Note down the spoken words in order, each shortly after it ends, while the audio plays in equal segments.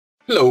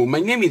Hello, my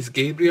name is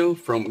Gabriel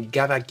from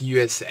GAVAC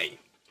USA.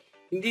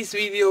 In this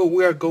video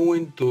we are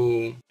going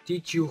to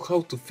teach you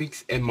how to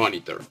fix a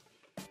monitor.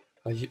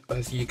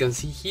 As you can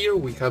see here,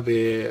 we have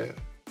a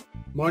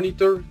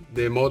monitor.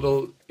 The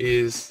model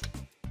is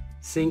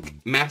Sync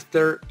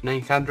Master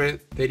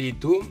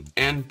 932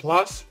 N+.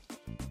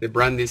 The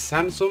brand is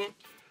Samsung.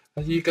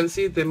 As you can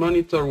see, the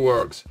monitor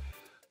works,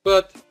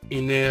 but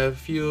in a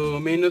few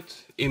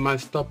minutes it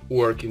might stop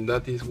working.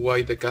 That is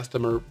why the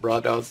customer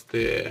brought us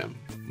the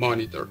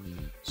monitor.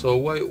 So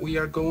what we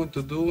are going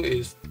to do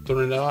is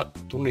turn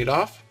it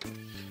off,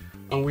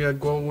 and we are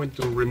going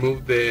to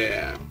remove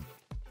the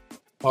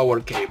power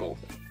cable.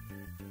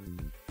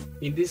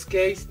 In this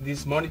case,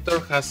 this monitor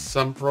has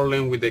some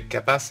problem with the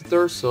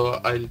capacitor, so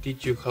I'll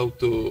teach you how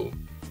to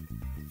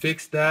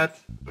fix that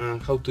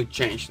and how to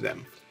change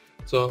them.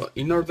 So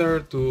in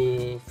order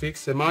to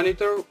fix the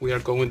monitor, we are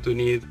going to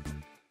need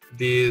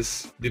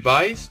this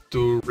device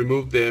to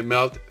remove the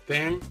melt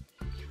thing.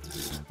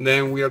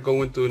 Then we are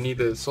going to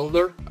need a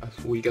solder,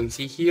 as we can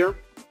see here,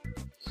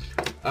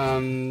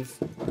 and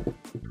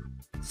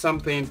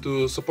something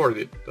to support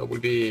it. That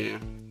would be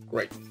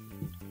great.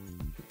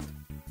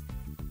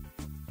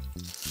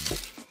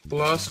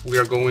 Plus, we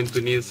are going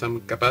to need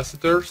some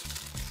capacitors.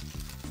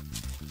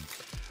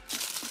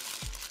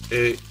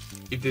 It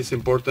is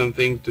important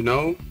thing to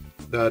know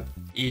that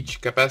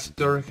each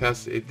capacitor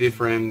has a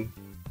different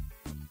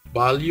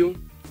value.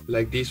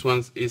 Like this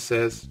one, it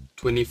says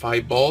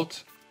 25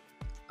 volts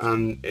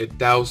and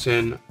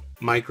 1000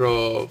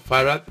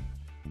 microfarad.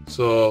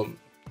 So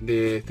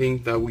the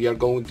thing that we are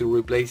going to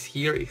replace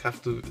here, it has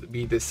to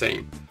be the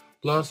same.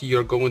 Plus,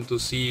 you're going to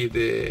see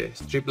the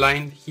strip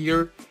line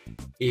here.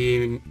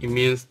 It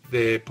means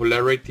the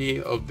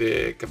polarity of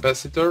the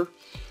capacitor.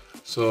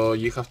 So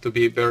you have to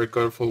be very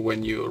careful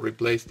when you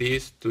replace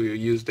this to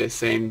use the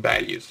same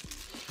values.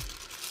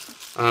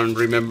 And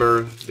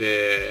remember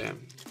the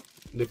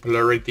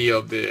polarity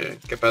of the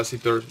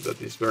capacitor,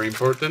 that is very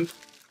important.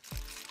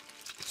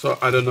 So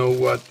I don't know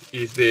what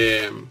is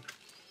the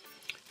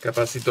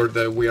capacitor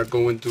that we are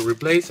going to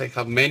replace. I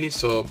have many,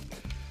 so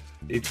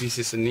this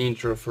is an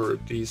intro for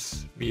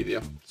this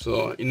video.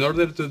 So in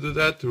order to do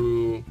that,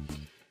 to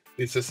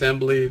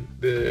disassembly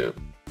the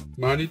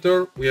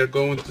monitor, we are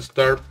going to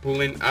start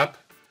pulling up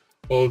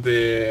all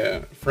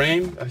the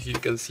frame, as you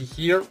can see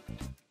here.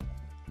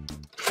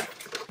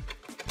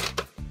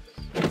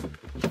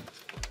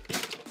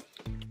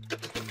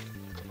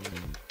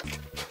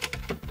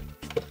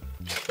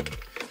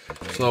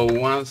 So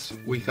once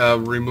we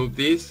have removed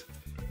this,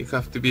 you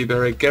have to be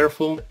very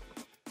careful,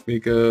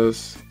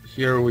 because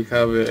here we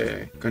have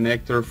a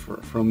connector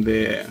from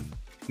the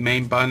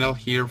main panel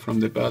here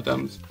from the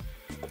buttons.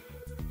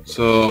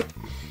 So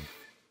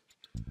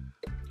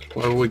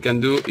what we can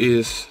do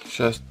is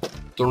just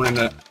turn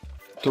it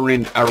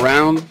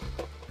around,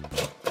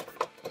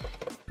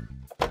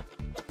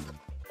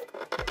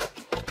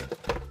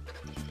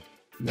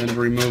 then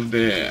remove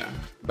the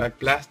back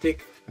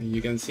plastic, as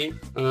you can see,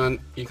 and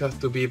you have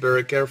to be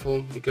very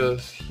careful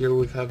because here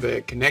we have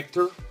a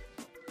connector,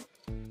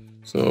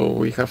 so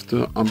we have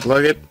to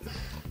unplug it,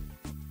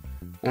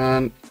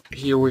 and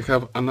here we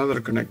have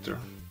another connector,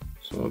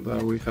 so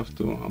that we have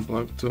to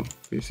unplug too.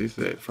 This is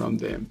from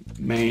the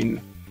main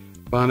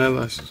panel,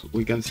 as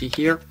we can see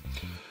here.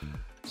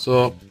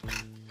 So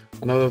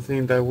another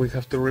thing that we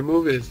have to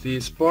remove is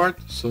this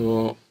part,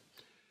 so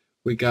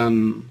we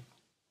can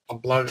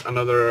unplug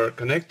another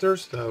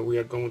connectors that we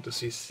are going to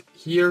see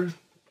here.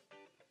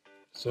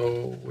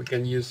 So we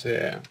can use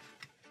a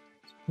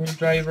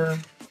screwdriver,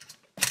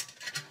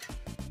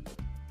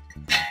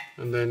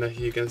 and then as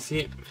you can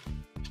see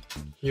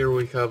here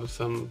we have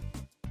some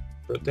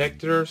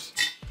protectors,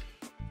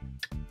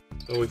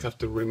 so we have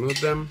to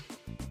remove them.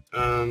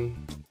 And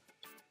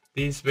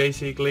this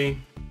basically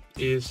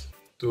is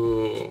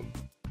to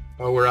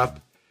power up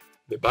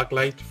the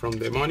backlight from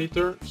the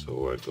monitor, so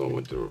we're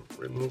going to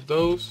remove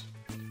those.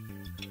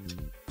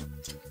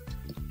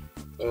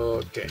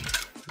 Okay,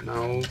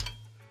 now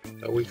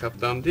that we have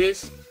done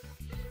this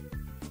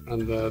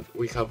and that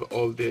we have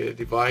all the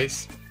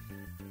device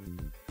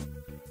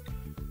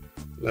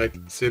like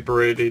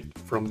separated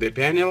from the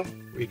panel,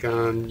 we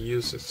can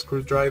use a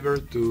screwdriver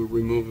to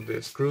remove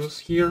the screws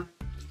here.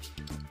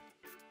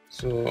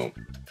 So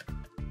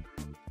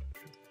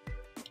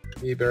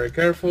be very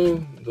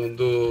careful, don't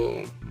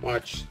do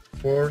much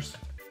force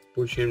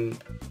pushing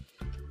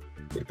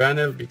the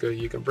panel because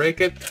you can break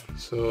it.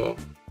 So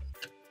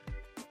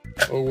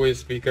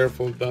always be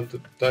careful not to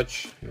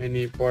touch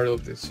any part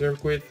of the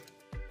circuit.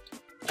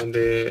 And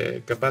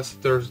the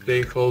capacitors,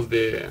 they hold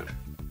the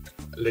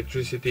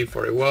electricity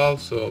for a while,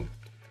 so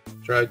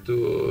try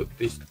to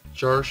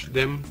discharge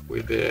them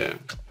with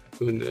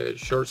doing the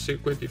short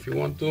circuit if you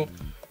want to.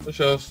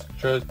 Just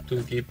try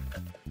to keep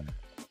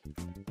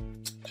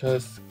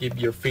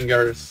your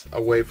fingers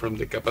away from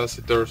the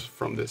capacitors,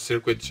 from the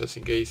circuit, just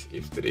in case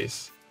if there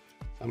is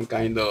some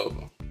kind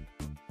of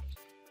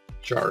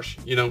charge,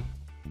 you know.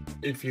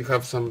 If you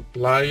have some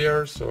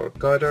pliers or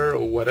cutter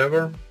or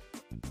whatever,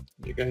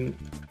 you can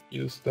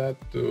use that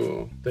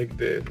to take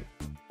the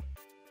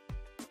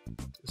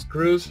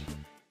screws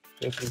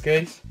just in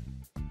case.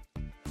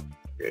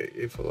 Okay,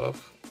 it fell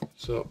off.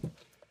 So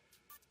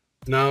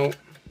now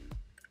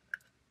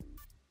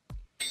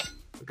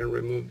we can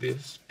remove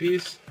this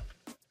piece.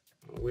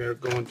 We are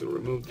going to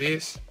remove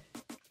this.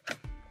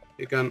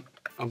 You can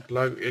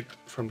unplug it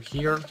from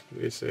here.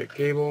 There's a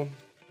cable.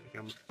 You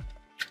can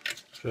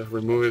just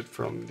remove it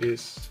from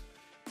this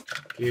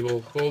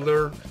cable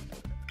holder.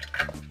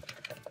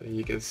 And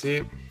you can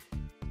see.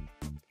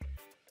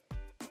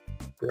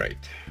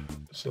 Great.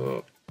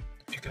 So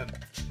you can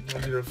do a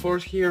little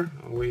force here,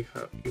 and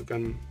you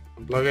can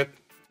unplug it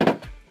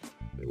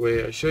the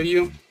way I show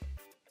you.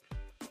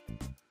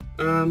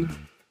 And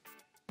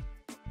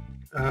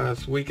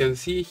as we can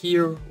see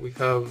here, we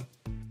have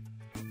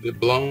the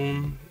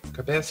blown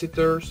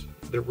capacitors.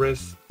 The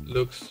rest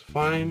looks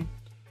fine.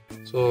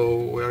 So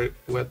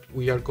what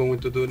we are going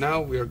to do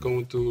now, we are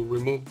going to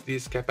remove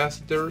these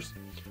capacitors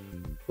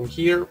from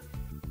here,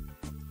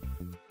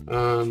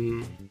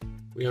 and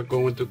we are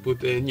going to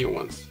put the new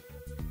ones.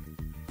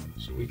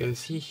 So we can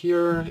see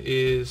here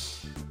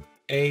is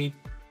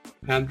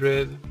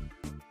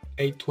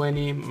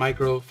 820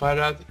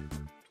 microfarad,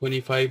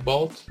 25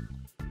 volts.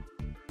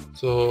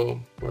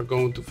 So we're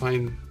going to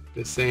find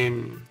the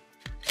same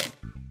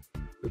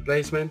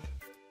replacement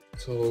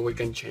so we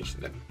can change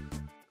them.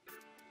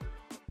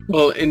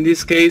 Well, in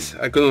this case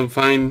I couldn't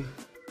find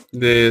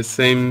the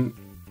same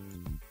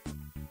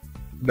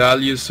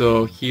value,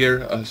 so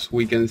here as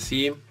we can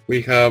see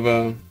we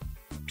have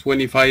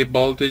 25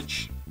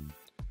 voltage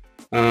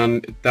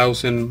and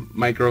 1000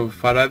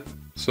 microfarad,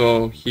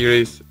 so here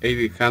is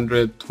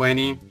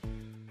 820,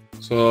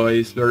 so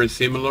it's very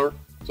similar,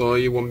 so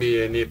it won't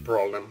be any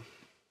problem.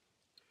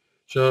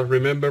 Just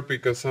remember,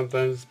 because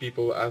sometimes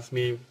people ask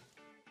me,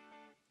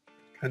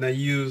 can I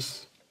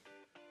use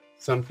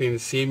something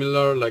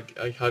similar like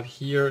I had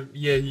here?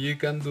 Yeah, you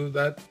can do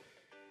that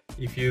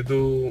if you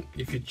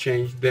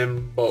change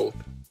them both.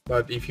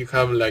 But if you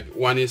have like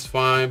one is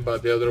fine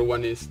but the other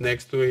one is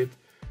next to it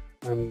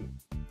and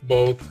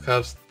both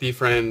have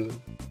different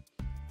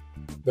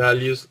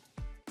values,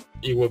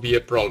 it will be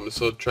a problem.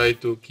 So try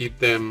to keep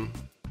them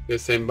the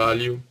same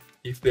value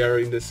if they are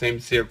in the same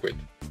circuit.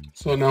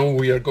 So now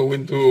we are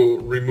going to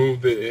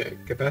remove the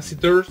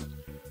capacitors.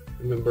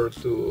 Remember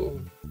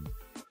to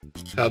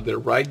have the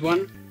right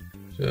one.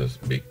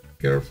 Just be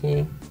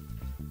careful.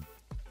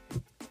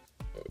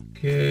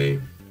 Okay.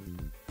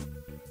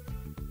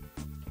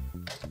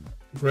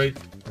 Great.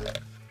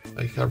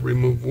 I have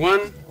removed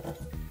one.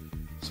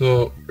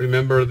 So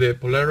remember the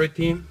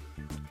polarity.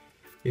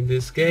 In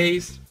this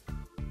case,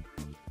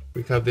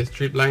 we have the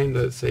strip line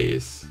that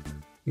says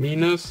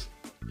minus,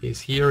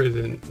 is here is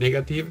a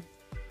negative.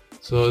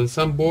 So in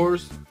some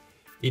boards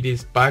it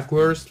is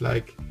backwards,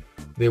 like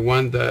the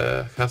one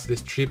that has the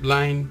strip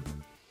line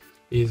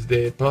is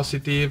the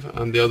positive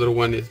and the other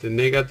one is the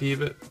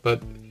negative,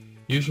 but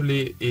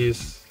usually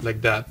is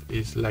like that.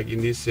 It's like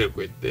in this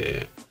circuit,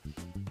 the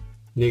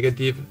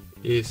negative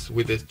is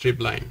with the strip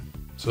line.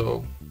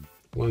 So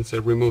once I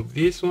remove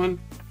this one,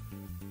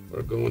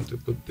 we're going to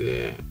put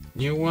the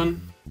new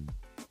one.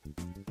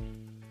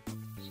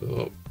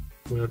 So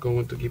we're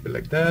going to keep it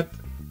like that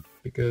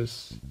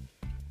because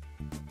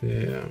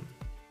the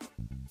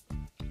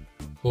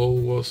hole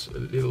was a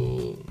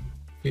little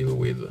filled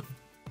with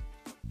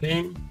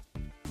thing.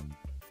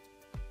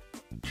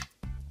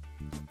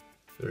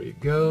 There you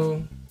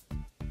go.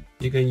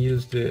 You can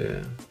use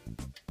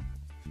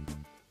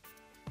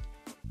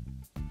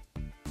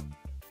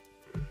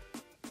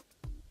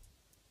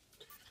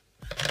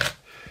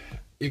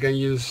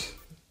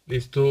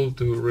this tool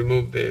to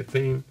remove the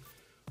thing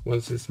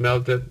once it's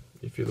melted,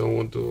 if you don't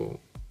want to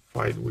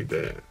fight with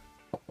the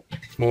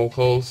small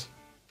holes.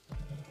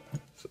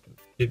 So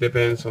it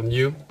depends on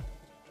you.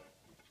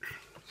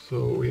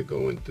 So we're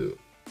going to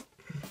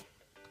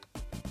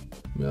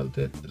melt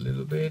it a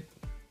little bit.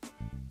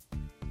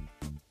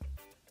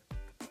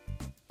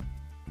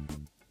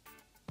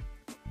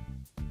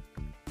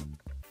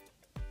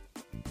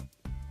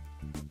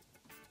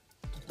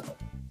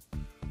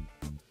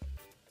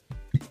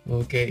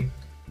 Okay,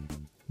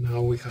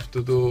 now we have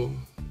to do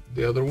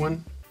the other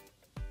one.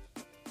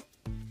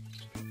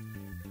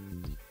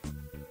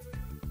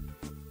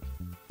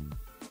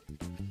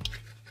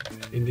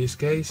 In this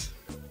case,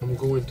 I'm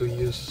going to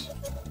use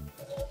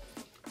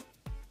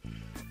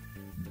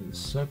the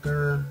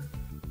sucker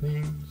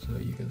thing so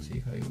you can see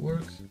how it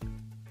works.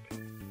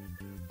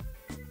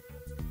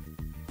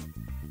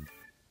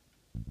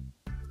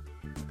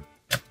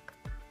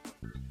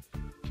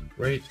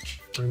 Great.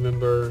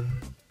 Remember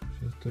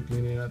just to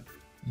clean it up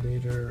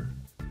later,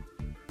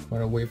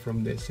 far away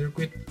from the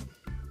circuit.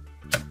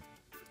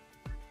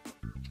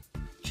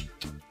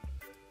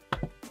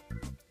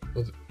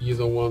 But you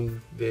don't want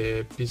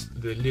the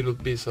little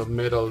piece of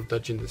metal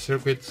touching the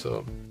circuit,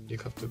 so you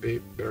have to be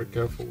very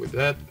careful with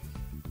that.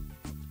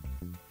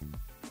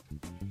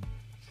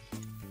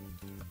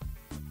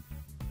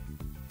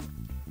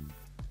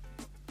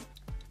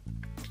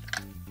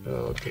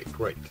 Okay,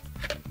 great.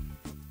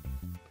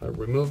 I'll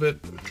remove it.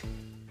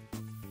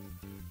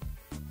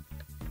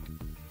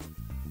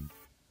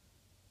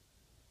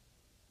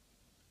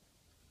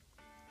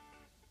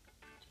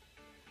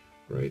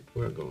 Great,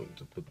 we're going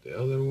to put the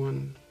other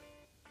one.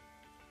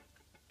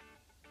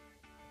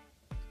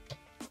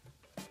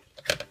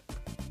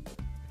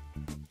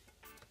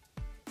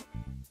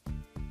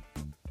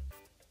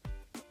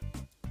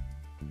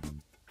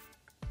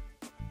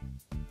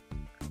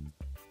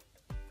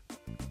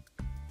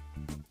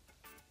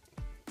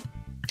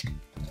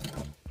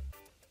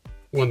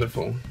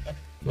 Wonderful.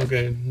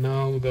 Okay,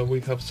 now that we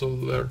have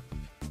soldered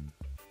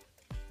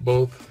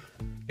both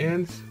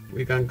ends,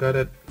 we can cut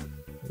it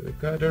with the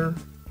cutter.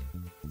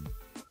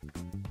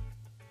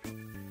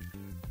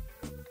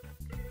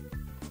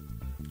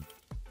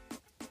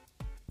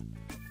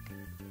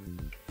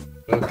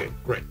 Okay,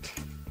 great.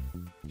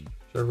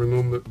 So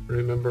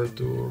remember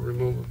to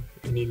remove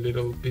any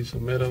little piece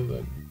of metal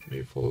that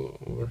may fall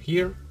over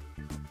here.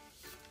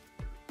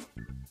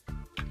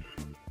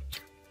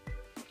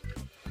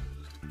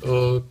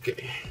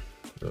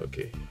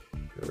 Okay,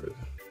 there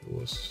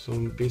was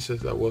some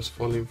pieces that was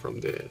falling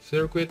from the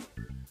circuit,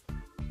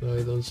 so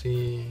I don't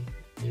see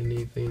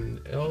anything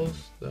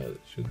else that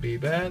should be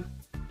bad.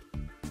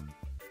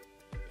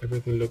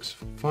 Everything looks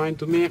fine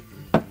to me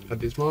at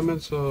this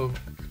moment, so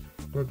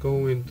we're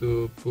going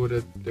to put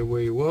it the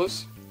way it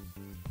was,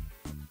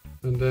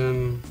 and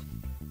then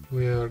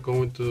we are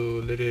going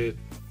to let it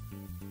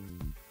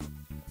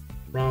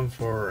run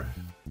for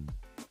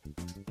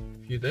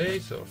a few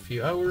days or a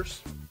few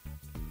hours.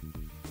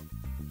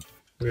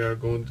 We are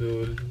going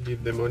to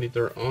leave the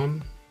monitor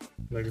on,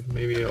 like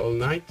maybe all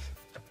night,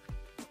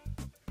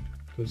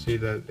 to see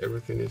that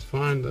everything is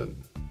fine, that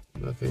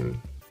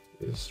nothing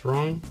is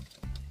wrong.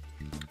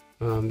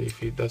 And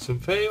if it doesn't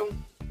fail,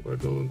 we're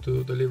going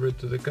to deliver it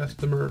to the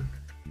customer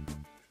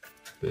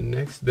the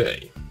next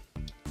day.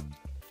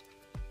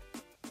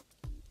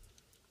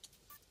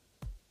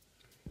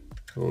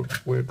 So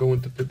we're going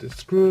to put the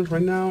screws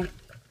right now.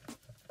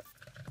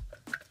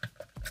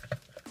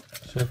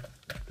 So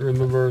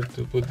remember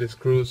to put the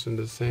screws in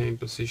the same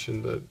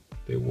position that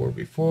they were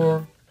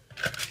before.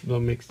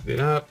 Don't mix it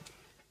up.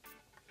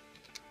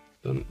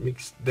 Don't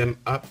mix them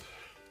up.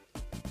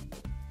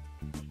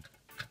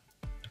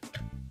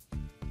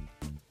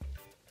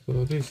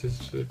 So this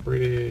is a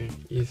pretty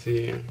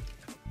easy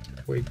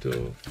way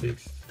to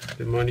fix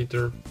the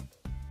monitor.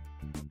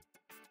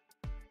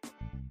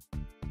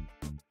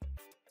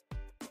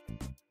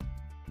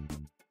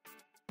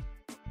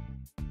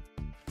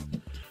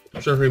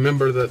 So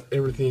remember that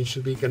everything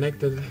should be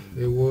connected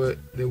the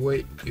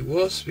way it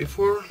was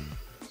before.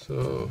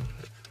 So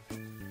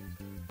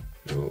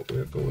now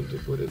we're going to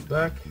put it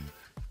back.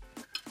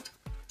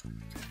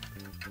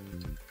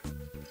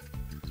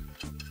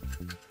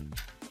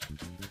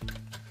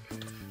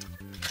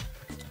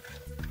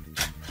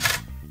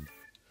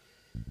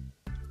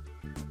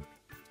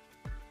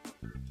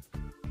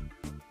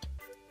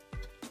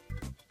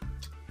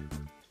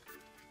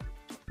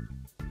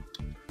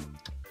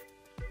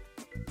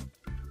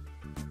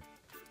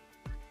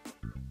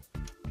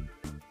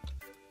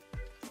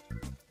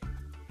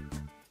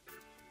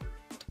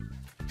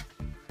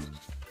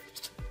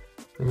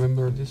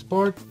 Remember, this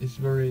part is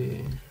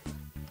very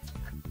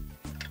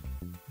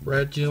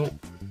fragile,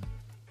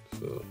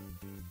 so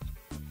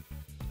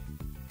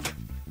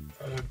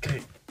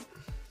okay.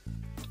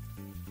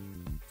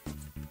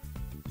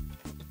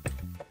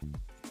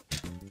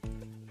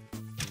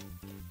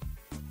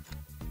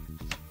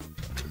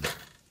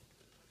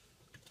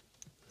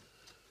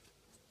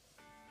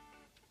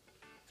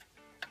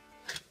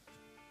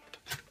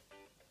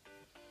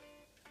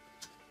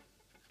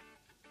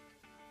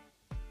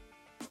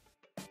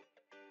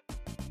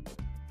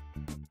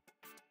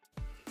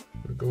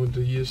 We're going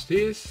to use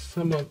this.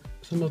 Some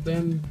of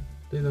them,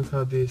 they don't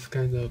have this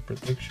kind of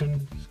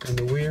protection. It's kind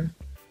of weird.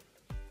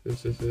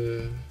 This is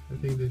I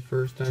think the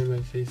first time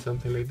I see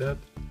something like that.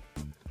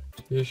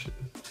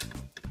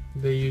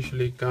 They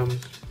usually come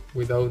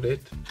without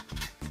it,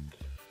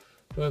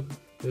 but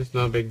it's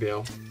not a big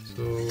deal.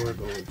 So we're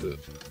going to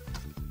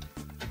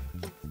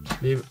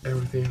leave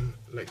everything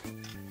like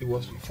it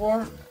was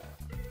before.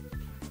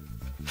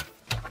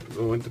 We're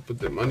going to put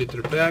the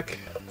monitor back.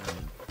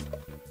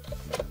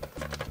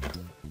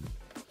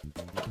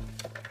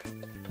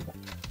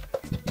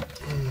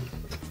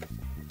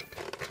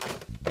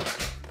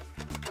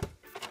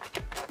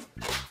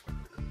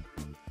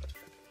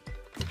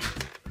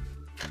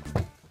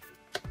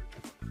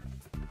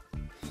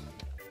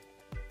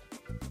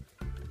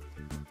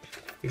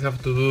 You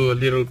have to do a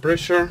little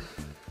pressure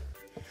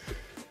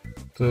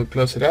to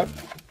close it up.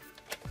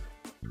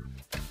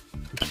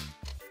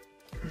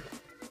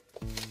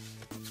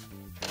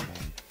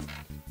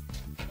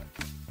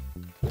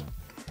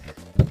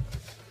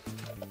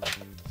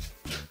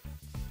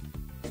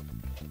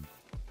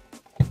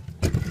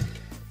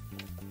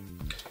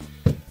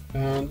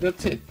 And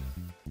that's it.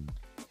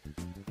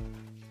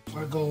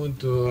 We're going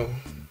to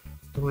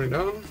turn it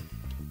on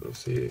to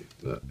see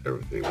that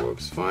everything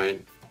works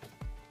fine.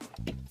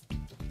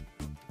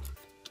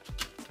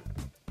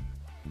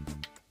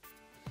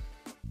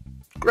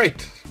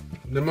 Great,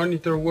 the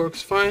monitor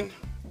works fine.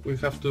 We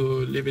have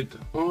to leave it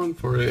on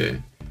for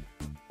a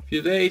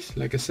few days.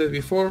 Like I said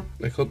before,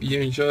 I hope you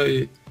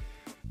enjoy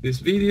this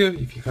video.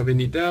 If you have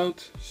any doubt,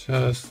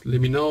 just let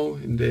me know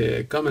in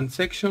the comment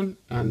section,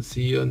 and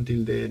see you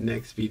until the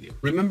next video.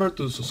 Remember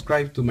to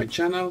subscribe to my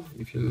channel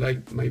if you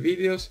like my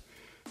videos,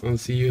 and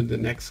see you in the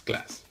next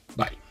class.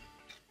 Bye.